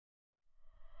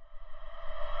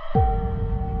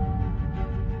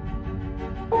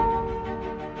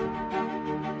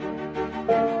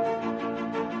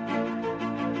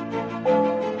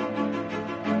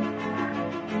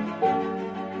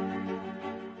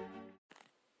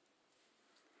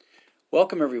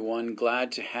Welcome, everyone.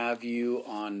 Glad to have you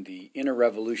on the Inner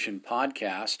Revolution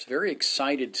podcast. Very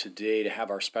excited today to have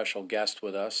our special guest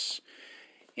with us.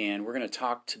 And we're going to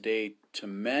talk today to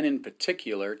men in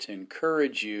particular to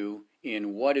encourage you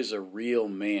in what is a real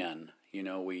man. You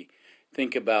know, we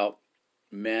think about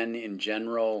men in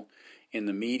general in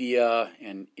the media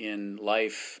and in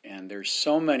life, and there's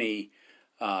so many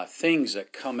things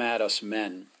that come at us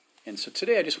men. And so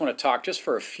today I just want to talk just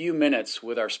for a few minutes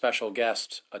with our special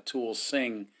guest, Atul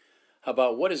Singh,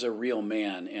 about what is a real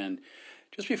man. And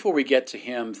just before we get to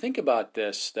him, think about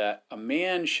this, that a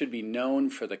man should be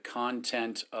known for the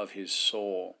content of his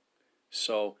soul.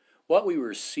 So what we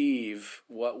receive,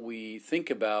 what we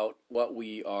think about, what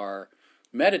we are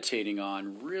meditating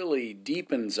on really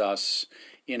deepens us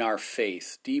in our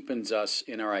faith, deepens us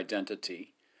in our identity.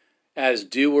 As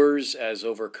doers, as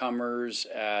overcomers,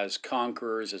 as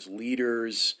conquerors, as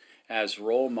leaders, as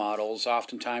role models,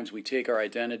 oftentimes we take our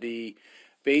identity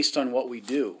based on what we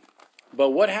do. But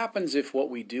what happens if what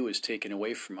we do is taken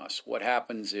away from us? What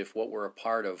happens if what we're a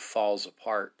part of falls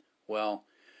apart? Well,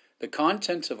 the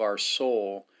content of our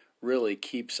soul really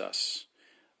keeps us.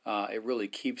 It really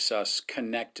keeps us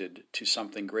connected to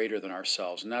something greater than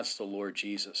ourselves, and that's the Lord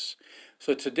Jesus.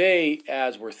 So today,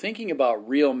 as we're thinking about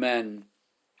real men,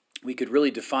 we could really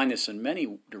define this in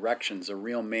many directions. A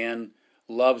real man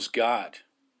loves God.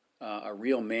 A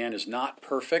real man is not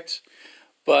perfect,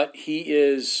 but he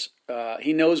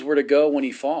knows where to go when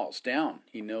he falls down.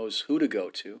 He knows who to go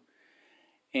to,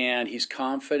 and he's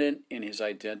confident in his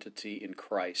identity in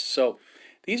Christ. So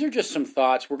these are just some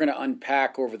thoughts we're going to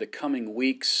unpack over the coming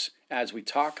weeks as we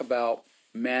talk about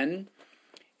men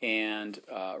and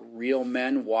real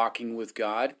men walking with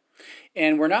God.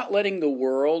 And we're not letting the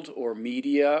world or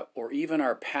media or even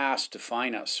our past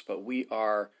define us, but we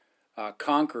are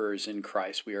conquerors in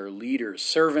Christ. We are leaders,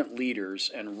 servant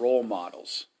leaders, and role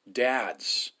models,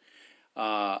 dads,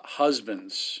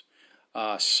 husbands,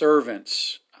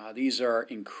 servants. These are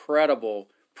incredible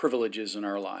privileges in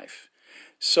our life.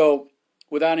 So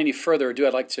without any further ado,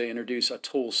 I'd like to introduce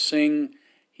Atul Singh.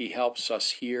 He helps us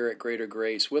here at Greater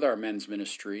Grace with our men's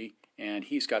ministry, and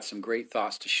he's got some great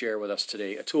thoughts to share with us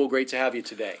today. Atul, great to have you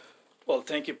today. Well,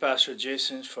 thank you, Pastor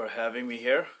Jason, for having me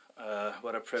here.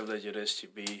 What a privilege it is to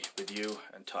be with you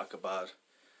and talk about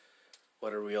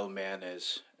what a real man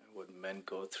is and what men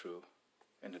go through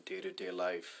in a day-to-day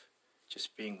life.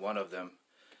 Just being one of them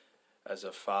as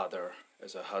a father,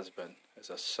 as a husband,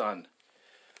 as a son.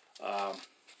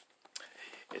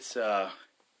 It's a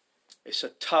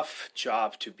tough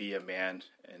job to be a man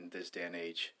in this day and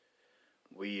age.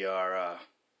 We have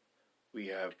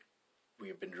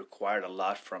been required a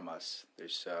lot from us.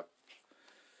 There's a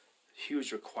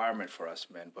huge requirement for us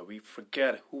men, but we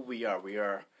forget who we are.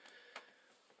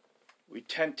 We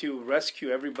tend to rescue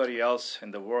everybody else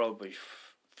in the world, but we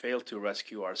fail to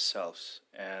rescue ourselves.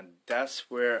 And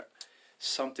that's where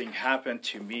something happened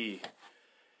to me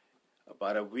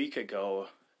about a week ago,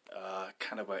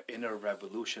 kind of an inner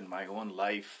revolution in my own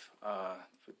life,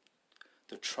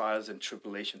 the trials and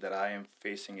tribulation that I am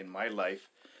facing in my life.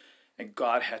 And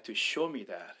God had to show me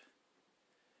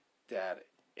that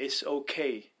it's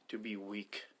okay to be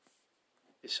weak.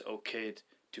 It's okay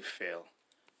to fail.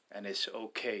 And it's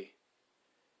okay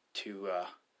to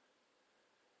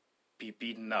be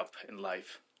beaten up in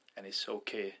life. And it's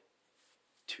okay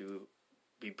to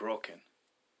be broken.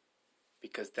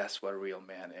 Because that's what a real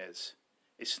man is.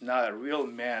 It's not a real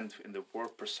man in the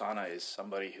word persona is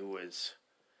somebody who is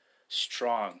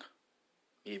strong,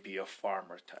 maybe a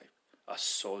farmer type, a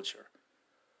soldier,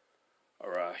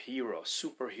 or a hero,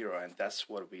 superhero, and that's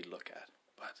what we look at.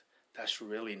 But that's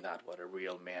really not what a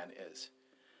real man is.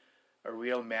 A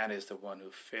real man is the one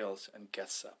who fails and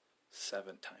gets up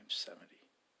 7 times 70.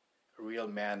 A real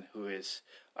man who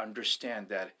understand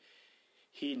that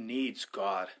he needs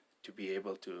God to be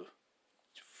able to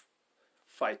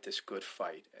fight this good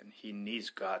fight, and he needs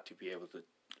God to be able to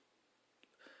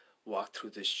walk through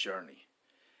this journey.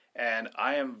 And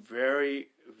I am very,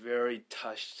 very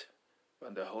touched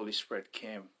when the Holy Spirit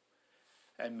came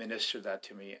and ministered that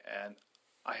to me, and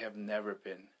I have never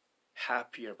been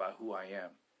happier about who I am.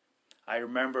 I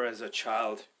remember as a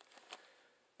child,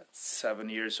 at 7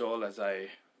 years old, as I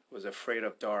was afraid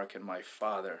of dark, and my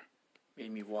father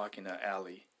made me walk in an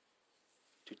alley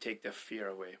to take the fear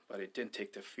away, but it didn't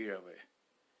take the fear away.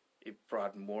 It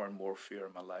brought more and more fear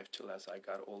in my life till as I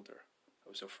got older. I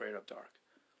was afraid of dark.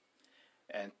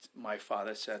 And my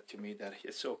father said to me that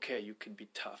it's okay, you can be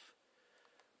tough.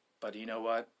 But you know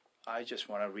what? I just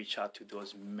want to reach out to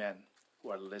those men who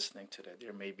are listening today.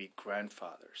 There may be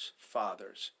grandfathers,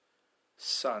 fathers,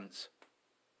 sons,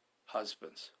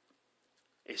 husbands.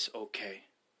 It's okay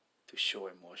to show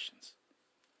emotions.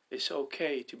 It's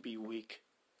okay to be weak.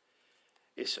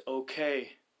 It's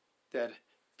okay that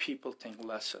people think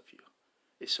less of you.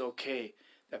 It's okay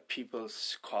that people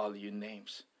call you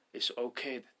names. It's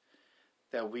okay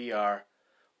that we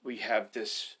have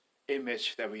this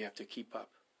image that we have to keep up.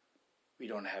 We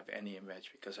don't have any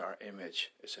image because our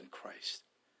image is in Christ,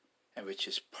 and which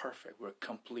is perfect. We're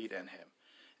complete in Him.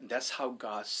 And that's how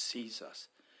God sees us.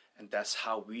 And that's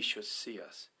how we should see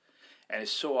us. And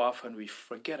so often we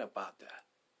forget about that.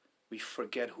 We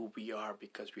forget who we are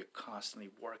because we are constantly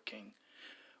working.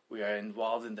 We are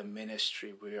involved in the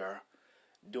ministry. We are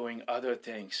doing other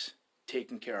things,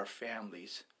 taking care of our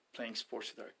families, playing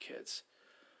sports with our kids,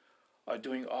 or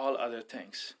doing all other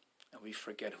things. And we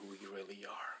forget who we really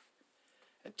are.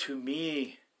 And to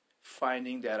me,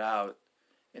 finding that out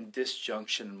in this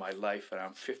junction in my life, and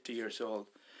I'm 50 years old,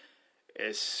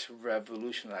 is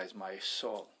revolutionized my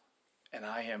soul. And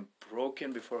I am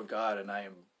broken before God, and I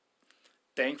am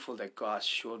thankful that God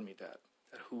showed me that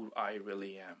who I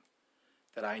really am,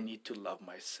 that I need to love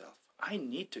myself. I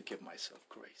need to give myself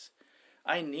grace.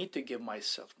 I need to give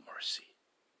myself mercy.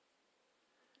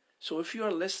 So if you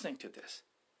are listening to this,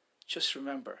 just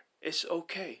remember, it's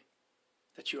okay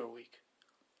that you are weak.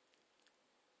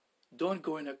 Don't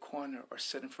go in a corner or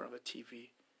sit in front of a TV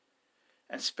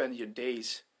and spend your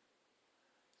days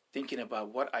thinking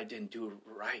about what I didn't do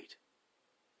right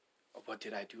or what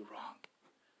did I do wrong.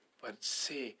 But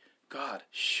say, God,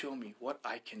 show me what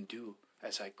I can do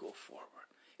as I go forward.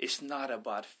 It's not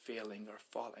about failing or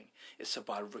falling. It's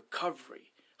about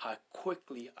recovery, how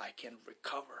quickly I can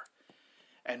recover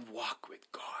and walk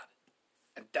with God.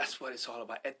 And that's what it's all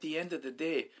about. At the end of the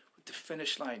day, with the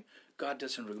finish line, God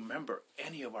doesn't remember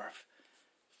any of our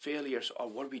failures or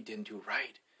what we didn't do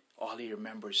right. All He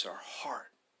remembers is our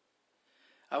heart.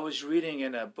 I was reading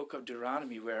in a book of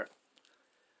Deuteronomy where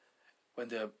when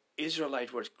the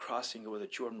Israelites were crossing over the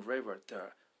Jordan River,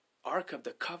 the Ark of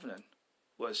the Covenant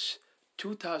was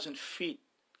 2,000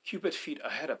 cubic feet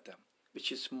ahead of them,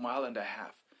 which is a mile and a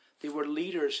half. They were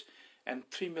leaders and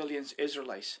 3 million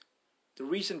Israelites. The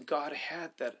reason God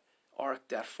had that ark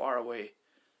that far away,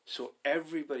 so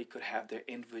everybody could have their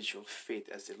individual faith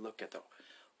as they look at the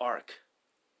ark.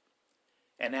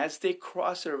 And as they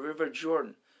crossed the river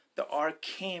Jordan, the ark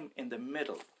came in the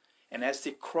middle. And as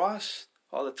they crossed,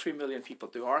 all the 3 million people,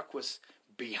 the ark was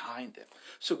behind them.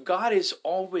 So God is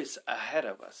always ahead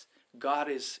of us. God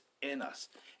is in us.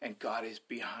 And God is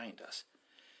behind us.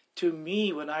 To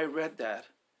me, when I read that,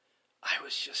 I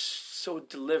was just so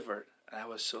delivered. And I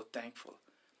was so thankful.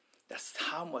 That's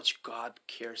how much God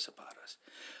cares about us.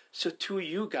 So to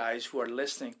you guys who are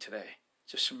listening today,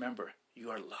 just remember, you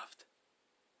are loved.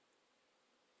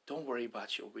 Don't worry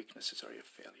about your weaknesses or your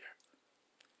failure.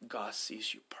 God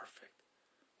sees you perfect.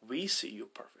 We see you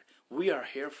perfect. We are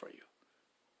here for you.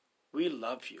 We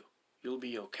love you. You'll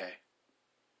be okay.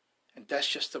 And that's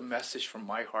just a message from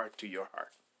my heart to your heart.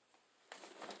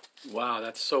 Wow,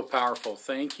 that's so powerful.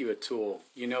 Thank you, Atul.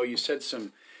 You know, you said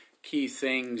some key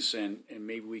things, and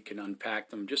maybe we can unpack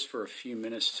them just for a few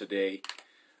minutes today.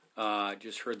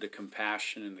 Just heard the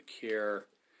compassion and the care.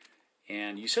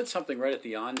 And you said something right at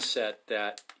the onset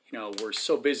that, you know, we're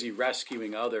so busy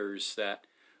rescuing others that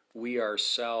we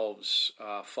ourselves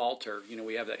falter. You know,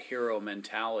 we have that hero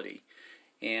mentality.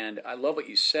 And I love what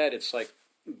you said. It's like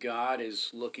God is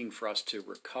looking for us to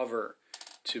recover,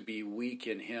 to be weak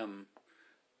in Him,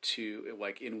 to,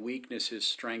 like, in weakness His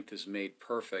strength is made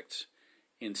perfect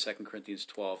in 2 Corinthians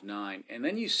 12:9. And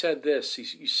then you said this,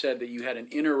 you said that you had an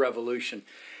inner revolution.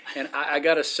 And I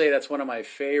got to say, that's one of my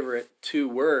favorite two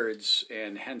words,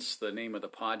 and hence the name of the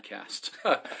podcast.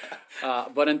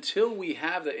 But until we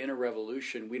have the inner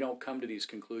revolution, we don't come to these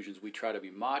conclusions. We try to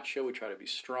be macho, we try to be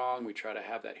strong, we try to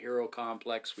have that hero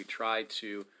complex, we try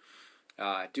to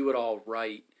do it all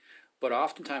right. But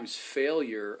oftentimes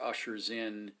failure ushers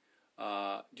in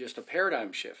just a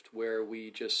paradigm shift where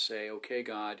we just say, okay,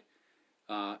 God,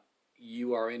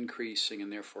 you are increasing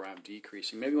and therefore I'm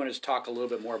decreasing. Maybe you want to just talk a little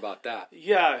bit more about that.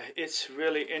 Yeah, it's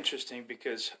really interesting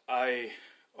because I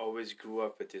always grew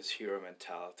up with this hero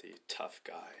mentality, tough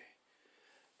guy.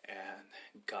 And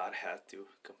God had to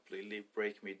completely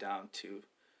break me down to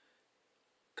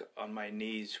on my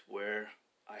knees where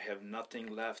I have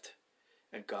nothing left.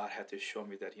 And God had to show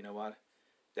me that, you know what,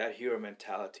 that hero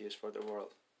mentality is for the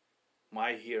world.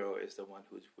 My hero is the one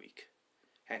who's weak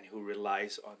and who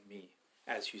relies on me.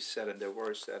 As you said in the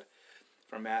words that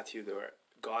from Matthew,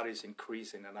 God is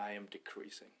increasing and I am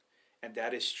decreasing. And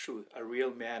that is true. A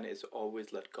real man is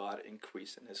always let God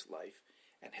increase in his life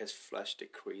and his flesh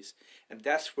decrease. And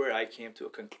that's where I came to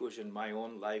a conclusion in my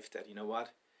own life that, you know what,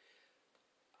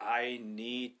 I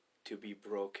need to be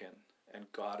broken.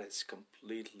 And God has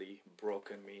completely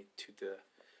broken me to the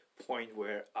point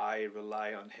where I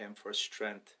rely on Him for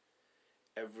strength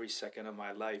every second of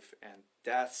my life. And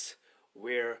that's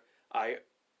where I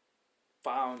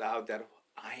found out that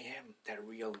I am that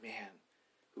real man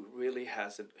who really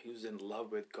who's in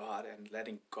love with God and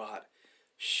letting God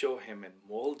show him and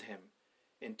mold him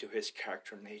into His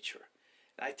character nature.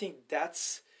 And I think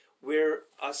that's where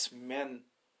us men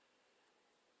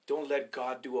don't let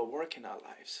God do a work in our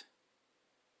lives.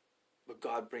 But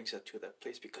God brings us to that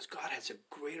place because God has a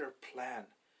greater plan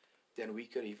than we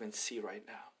could even see right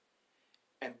now.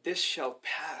 And this shall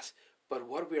pass, but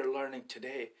what we are learning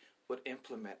today would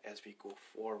implement as we go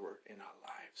forward in our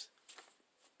lives.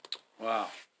 Wow.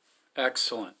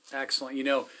 Excellent. Excellent. You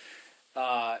know,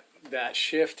 that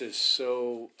shift is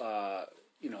so,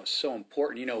 so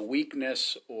important. You know,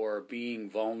 weakness or being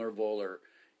vulnerable or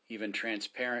even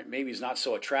transparent maybe is not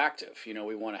so attractive. You know,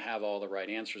 we want to have all the right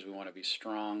answers. We want to be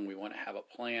strong. We want to have a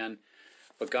plan.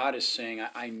 But God is saying,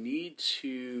 I need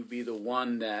to be the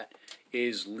one that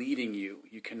is leading you.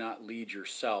 You cannot lead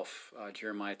yourself.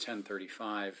 Jeremiah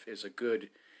 10:35 is a good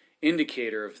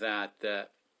indicator of that,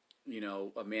 you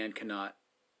know, a man cannot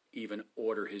even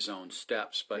order his own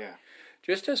steps. But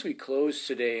just as we close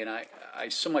today, and I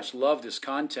so much love this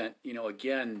content, you know,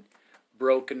 again,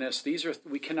 brokenness.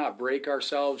 We cannot break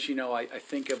ourselves. You know, I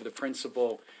think of the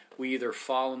principle, we either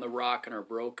fall on the rock and are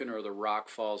broken, or the rock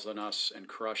falls on us and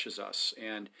crushes us.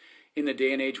 And in the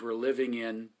day and age we're living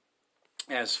in,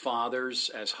 as fathers,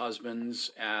 as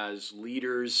husbands, as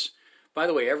leaders, by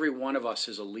the way, every one of us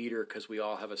is a leader because we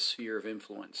all have a sphere of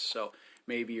influence. So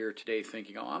maybe you're today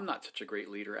thinking, oh, I'm not such a great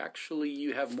leader. Actually,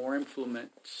 you have more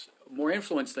influence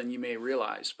than you may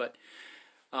realize. But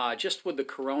just with the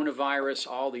coronavirus,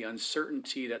 all the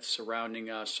uncertainty that's surrounding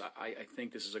us, I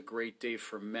think this is a great day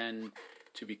for men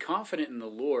to be confident in the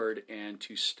Lord and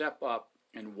to step up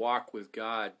and walk with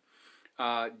God.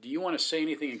 Do you want to say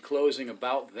anything in closing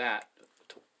about that?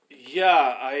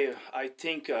 Yeah, I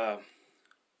think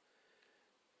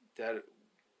that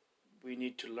we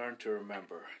need to learn to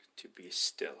remember to be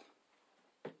still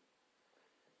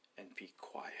and be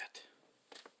quiet.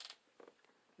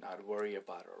 Not worry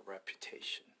about our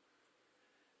reputation.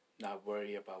 Not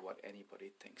worry about what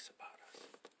anybody thinks about us.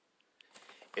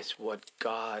 It's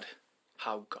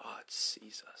how God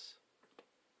sees us.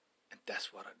 And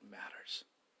that's what matters.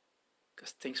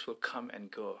 Because things will come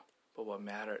and go, but what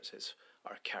matters is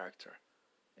our character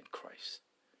in Christ.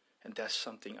 And that's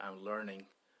something I'm learning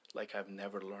like I've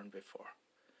never learned before.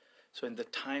 So in the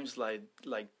times like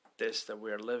this that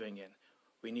we are living in,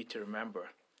 we need to remember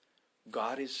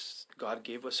God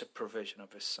gave us a provision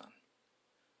of His Son.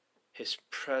 His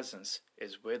presence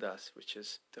is with us, which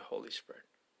is the Holy Spirit.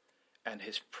 And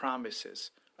His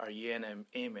promises are yea and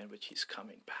amen, which He's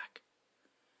coming back.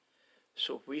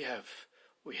 So we have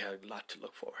a lot to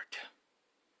look forward to.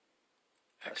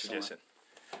 Excellent.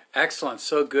 Excellent.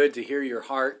 So good to hear your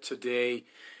heart today.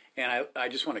 And I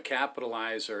just want to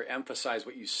capitalize or emphasize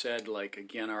what you said, like,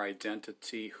 again, our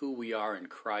identity, who we are in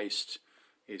Christ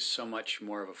is so much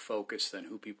more of a focus than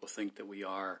who people think that we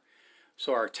are.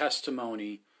 So our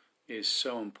testimony is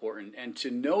so important. And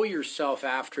to know yourself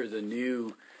after the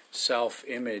new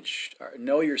self-image,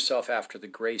 know yourself after the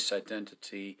grace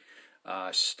identity,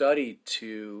 study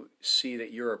to see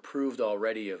that you're approved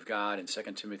already of God in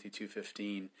 2 Timothy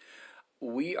 2:15.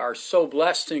 We are so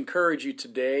blessed to encourage you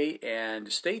today,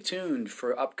 and stay tuned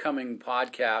for upcoming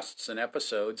podcasts and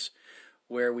episodes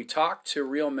where we talk to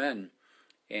real men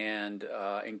and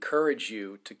encourage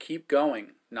you to keep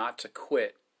going, not to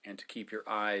quit, and to keep your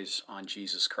eyes on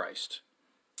Jesus Christ.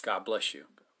 God bless you.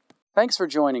 Thanks for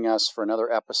joining us for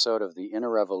another episode of the Inner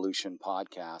Revolution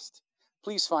podcast.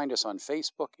 Please find us on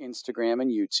Facebook, Instagram,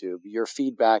 and YouTube. Your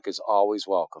feedback is always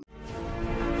welcome.